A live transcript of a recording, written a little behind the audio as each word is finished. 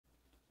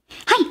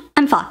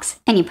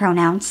Fox, any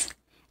pronouns.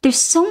 There's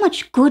so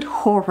much good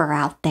horror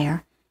out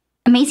there.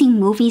 Amazing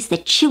movies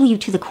that chill you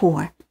to the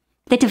core,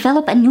 that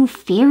develop a new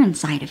fear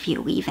inside of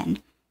you, even.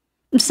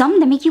 Some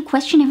that make you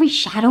question every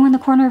shadow in the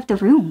corner of the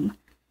room.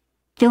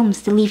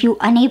 Films that leave you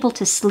unable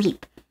to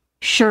sleep.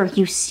 Sure,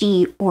 you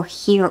see or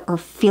hear or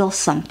feel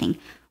something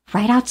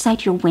right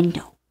outside your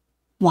window,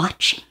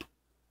 watching.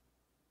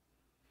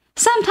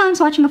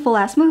 Sometimes watching a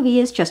full-ass movie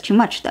is just too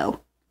much,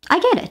 though. I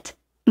get it.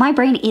 My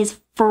brain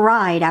is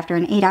fried after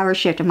an 8-hour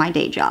shift of my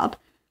day job.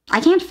 I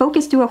can't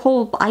focus through a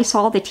whole I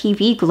saw the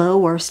TV glow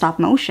or stop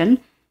motion.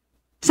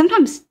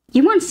 Sometimes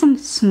you want some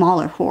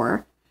smaller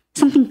horror,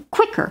 something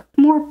quicker,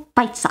 more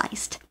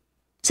bite-sized.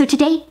 So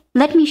today,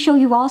 let me show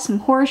you all some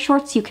horror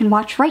shorts you can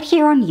watch right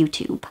here on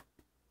YouTube.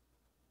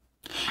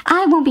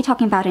 I won't be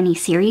talking about any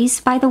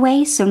series, by the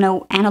way, so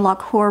no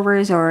analog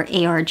horrors or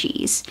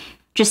ARGs.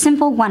 Just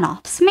simple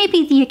one-offs,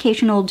 maybe the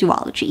occasional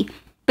duology,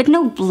 but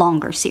no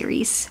longer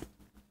series.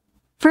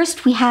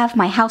 First, we have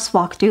My House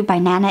Walkthrough by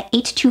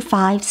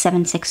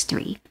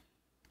Nana825763.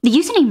 The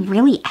username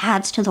really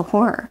adds to the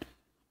horror.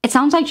 It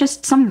sounds like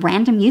just some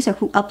random user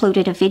who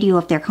uploaded a video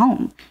of their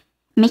home,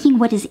 making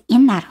what is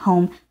in that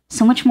home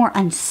so much more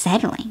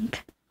unsettling.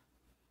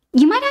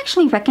 You might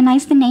actually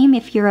recognize the name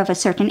if you're of a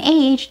certain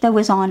age that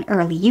was on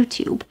early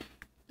YouTube.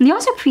 They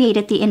also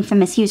created the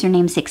infamous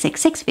username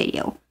 666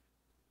 video.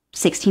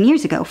 16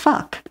 years ago,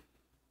 fuck.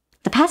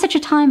 The passage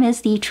of time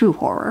is the true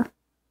horror.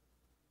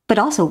 But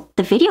also,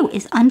 the video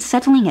is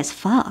unsettling as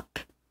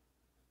fuck.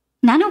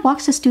 Nana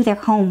walks us through their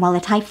home while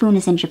a typhoon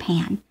is in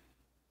Japan.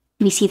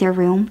 We see their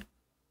room.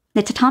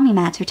 The tatami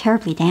mats are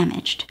terribly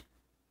damaged.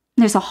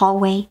 There's a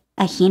hallway,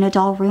 a Hina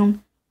doll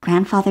room,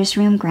 grandfather's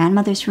room,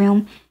 grandmother's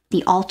room,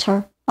 the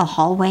altar, a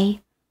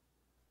hallway.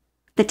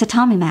 The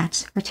tatami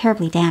mats are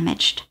terribly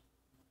damaged.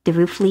 The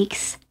roof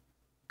leaks.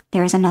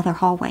 There is another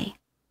hallway.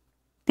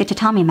 The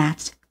tatami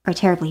mats are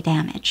terribly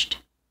damaged.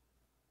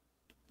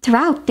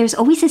 Throughout, there's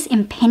always this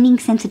impending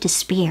sense of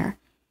despair,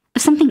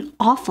 of something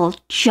awful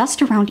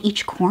just around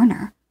each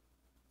corner.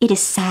 It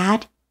is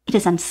sad, it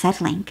is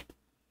unsettling.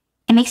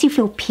 It makes you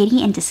feel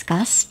pity and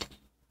disgust.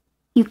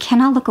 You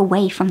cannot look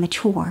away from the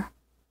chore.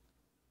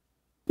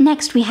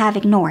 Next, we have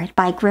Ignore It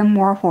by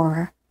Grimoire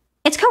Horror.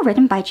 It's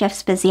co-written by Jeff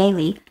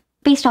Spezialy,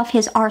 based off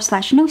his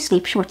r/no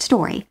sleep short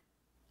story.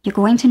 You're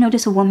going to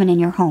notice a woman in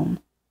your home.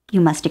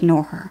 You must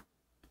ignore her.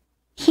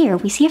 Here,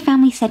 we see a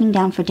family sitting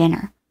down for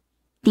dinner.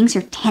 Things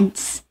are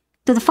tense,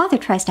 though the father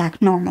tries to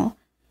act normal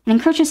and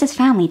encourages his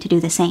family to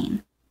do the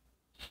same.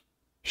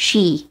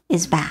 She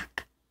is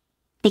back.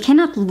 They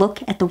cannot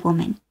look at the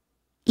woman.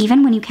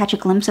 Even when you catch a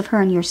glimpse of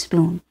her in your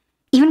spoon,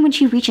 even when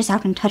she reaches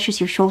out and touches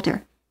your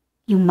shoulder,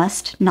 you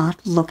must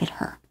not look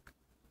at her.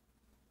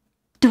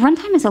 The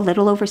runtime is a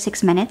little over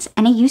 6 minutes,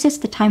 and it uses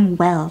the time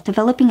well,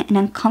 developing an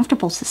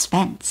uncomfortable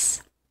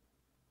suspense.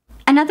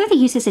 Another that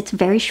uses its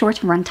very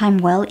short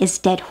runtime well is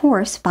Dead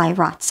Horse by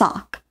Rot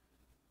Sock.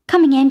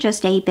 Coming in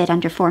just a bit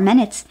under 4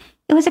 minutes,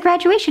 it was a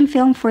graduation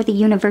film for the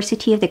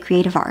University of the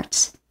Creative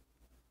Arts.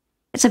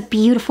 It's a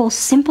beautiful,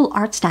 simple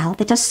art style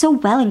that does so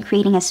well in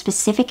creating a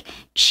specific,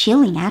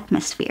 chilling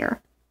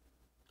atmosphere.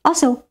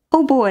 Also,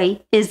 oh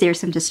boy, is there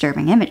some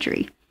disturbing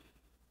imagery.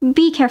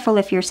 Be careful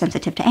if you're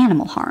sensitive to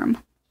animal harm.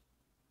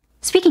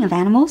 Speaking of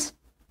animals,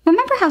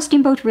 remember how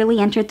Steamboat really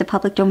entered the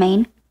public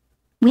domain?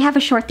 We have a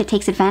short that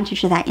takes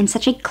advantage of that in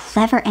such a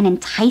clever and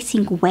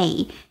enticing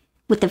way,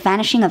 with The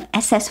Vanishing of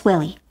S.S.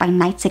 Willie by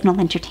Night Signal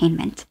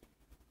Entertainment.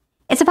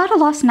 It's about a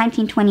lost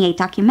 1928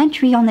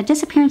 documentary on the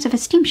disappearance of a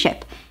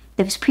steamship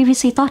that was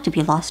previously thought to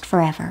be lost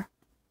forever.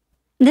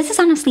 This is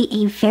honestly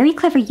a very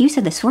clever use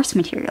of the source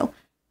material,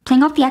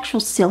 playing off the actual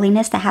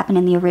silliness that happened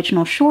in the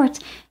original shorts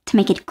to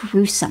make it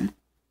gruesome,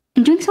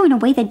 and doing so in a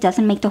way that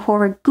doesn't make the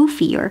horror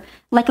goofy or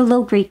like a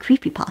low-grade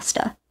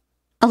creepypasta.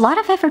 A lot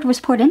of effort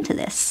was poured into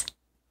this.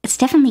 It's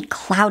definitely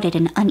clouded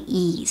in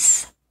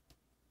unease.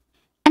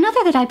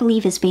 Another that I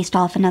believe is based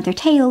off another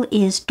tale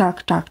is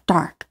Dark, Dark,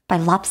 Dark by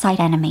Lopside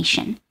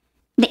Animation.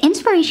 The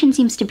inspiration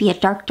seems to be a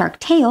Dark, Dark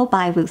Tale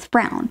by Ruth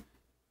Brown.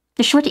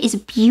 The short is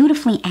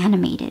beautifully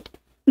animated,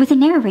 with a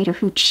narrator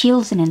who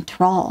chills and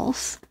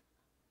enthralls.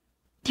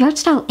 The art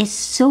style is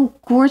so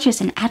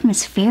gorgeous and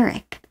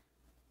atmospheric.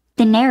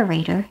 The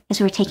narrator, as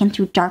we're taken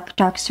through dark,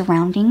 dark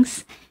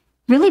surroundings,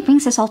 really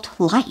brings us all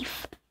to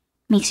life.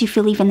 Makes you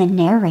feel even the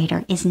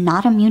narrator is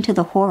not immune to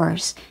the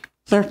horrors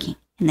lurking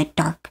in the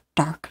dark,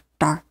 dark,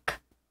 dark.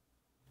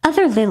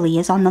 Other Lily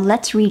is on the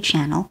Let's Read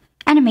channel,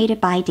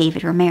 animated by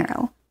David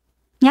Romero.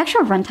 The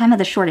actual runtime of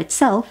the short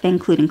itself,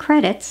 including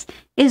credits,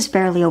 is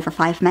barely over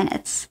 5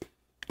 minutes,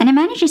 and it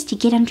manages to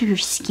get under your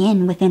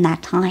skin within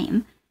that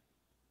time.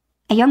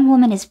 A young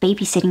woman is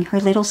babysitting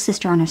her little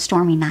sister on a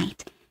stormy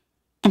night,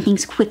 and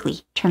things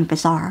quickly turn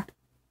bizarre.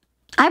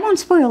 I won't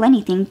spoil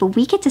anything, but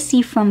we get to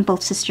see from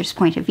both sisters'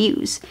 point of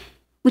views,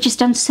 which is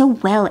done so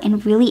well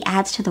and really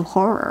adds to the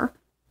horror.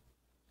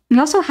 We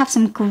also have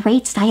some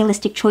great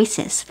stylistic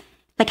choices,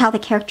 like how the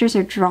characters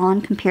are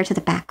drawn compared to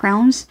the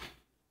backgrounds,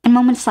 and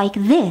moments like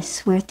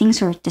this where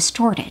things are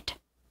distorted.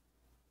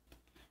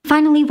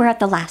 Finally, we're at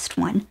the last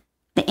one,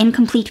 The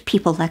Incomplete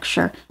People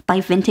Lecture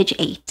by Vintage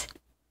 8.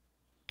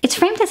 It's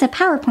framed as a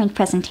PowerPoint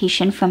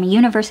presentation from a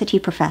university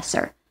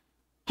professor.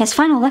 His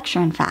final lecture,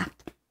 in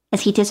fact,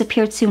 as he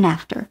disappeared soon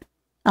after,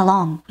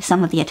 along with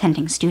some of the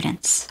attending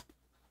students.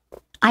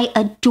 I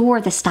adore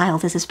the style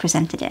this is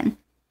presented in.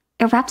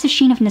 It wraps a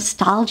sheen of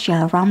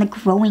nostalgia around the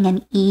growing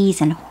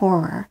unease and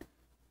horror.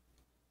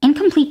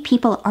 Incomplete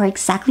people are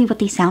exactly what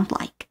they sound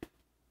like.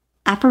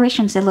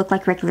 Apparitions that look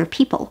like regular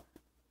people,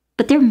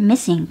 but they're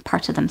missing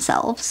parts of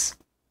themselves.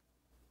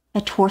 A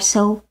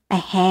torso, a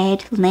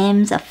head,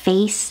 limbs, a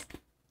face.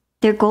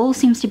 Their goal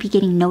seems to be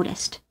getting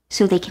noticed,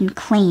 so they can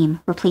claim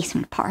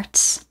replacement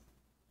parts.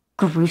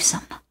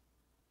 Gruesome.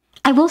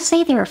 I will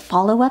say there are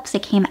follow-ups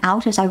that came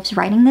out as I was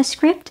writing this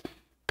script,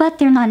 but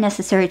they're not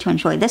necessary to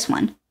enjoy this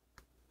one.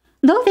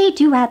 Though they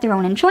do add their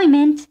own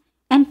enjoyment,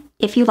 and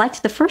if you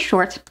liked the first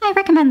short, I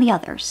recommend the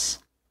others.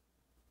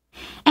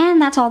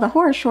 And that's all the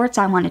horror shorts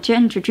I wanted to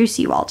introduce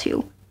you all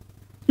to.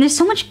 There's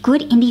so much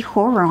good indie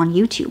horror on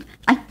YouTube.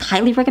 I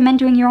highly recommend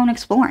doing your own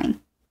exploring.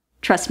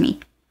 Trust me,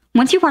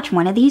 once you watch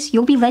one of these,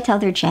 you'll be led to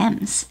other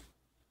gems.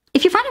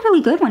 If you find a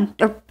really good one,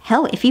 or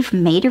hell, if you've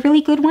made a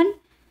really good one,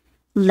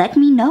 let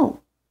me know.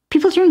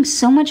 People are doing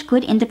so much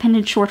good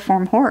independent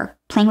short-form horror,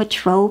 playing with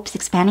tropes,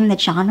 expanding the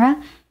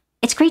genre.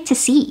 It's great to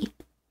see.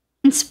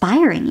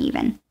 Inspiring,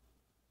 even.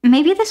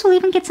 Maybe this will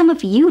even get some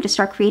of you to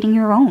start creating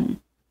your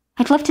own.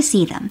 I'd love to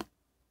see them.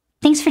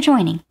 Thanks for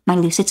joining my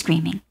lucid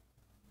screaming.